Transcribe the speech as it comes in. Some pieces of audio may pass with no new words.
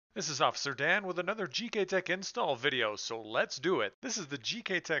This is Officer Dan with another GKTech install video, so let's do it. This is the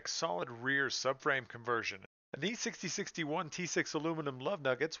GKTech Solid rear subframe conversion. And these 6061 T6 aluminum lug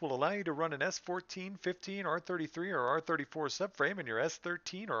nuggets will allow you to run an S14, 15, R33, or R34 subframe in your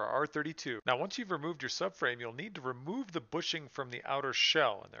S13 or R32. Now once you've removed your subframe, you'll need to remove the bushing from the outer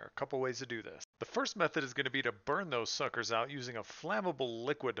shell, and there are a couple ways to do this. The first method is going to be to burn those suckers out using a flammable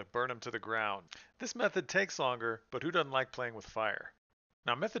liquid to burn them to the ground. This method takes longer, but who doesn't like playing with fire?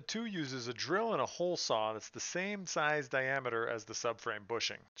 Now method 2 uses a drill and a hole saw that's the same size diameter as the subframe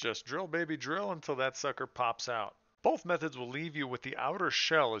bushing. Just drill baby drill until that sucker pops out. Both methods will leave you with the outer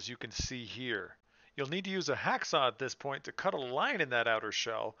shell as you can see here. You'll need to use a hacksaw at this point to cut a line in that outer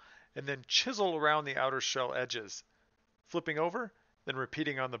shell and then chisel around the outer shell edges, flipping over, then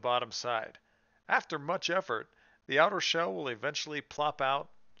repeating on the bottom side. After much effort, the outer shell will eventually plop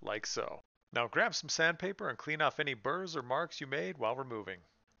out like so. Now grab some sandpaper and clean off any burrs or marks you made while removing.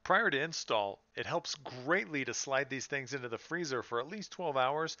 Prior to install, it helps greatly to slide these things into the freezer for at least 12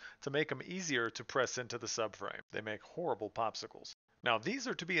 hours to make them easier to press into the subframe. They make horrible popsicles. Now these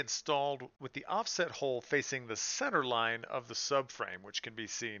are to be installed with the offset hole facing the center line of the subframe, which can be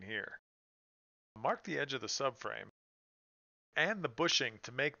seen here. Mark the edge of the subframe and the bushing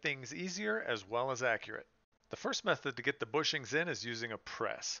to make things easier as well as accurate. The first method to get the bushings in is using a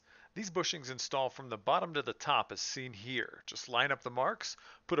press. These bushings install from the bottom to the top as seen here. Just line up the marks,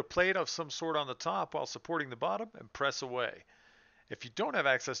 put a plate of some sort on the top while supporting the bottom, and press away. If you don't have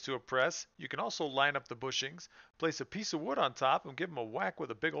access to a press, you can also line up the bushings, place a piece of wood on top, and give them a whack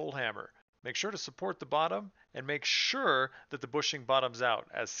with a big old hammer. Make sure to support the bottom, and make sure that the bushing bottoms out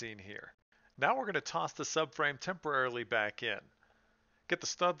as seen here. Now we're going to toss the subframe temporarily back in. Get the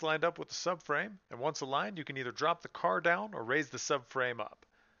studs lined up with the subframe, and once aligned, you can either drop the car down or raise the subframe up.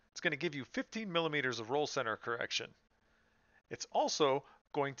 It's going to give you 15 millimeters of roll center correction. It's also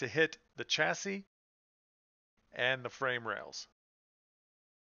going to hit the chassis and the frame rails.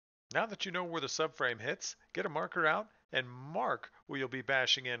 Now that you know where the subframe hits, get a marker out and mark where you'll be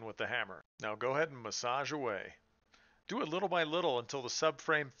bashing in with the hammer. Now go ahead and massage away. Do it little by little until the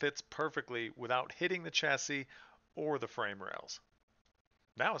subframe fits perfectly without hitting the chassis or the frame rails.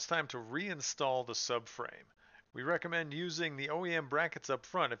 Now it's time to reinstall the subframe. We recommend using the OEM brackets up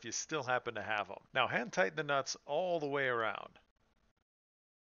front if you still happen to have them. Now hand tighten the nuts all the way around.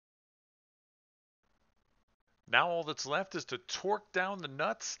 Now all that's left is to torque down the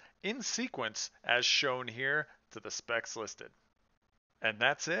nuts in sequence as shown here to the specs listed. And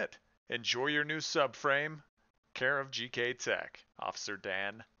that's it. Enjoy your new subframe. Care of GKTech. Officer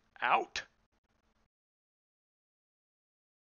Dan, out.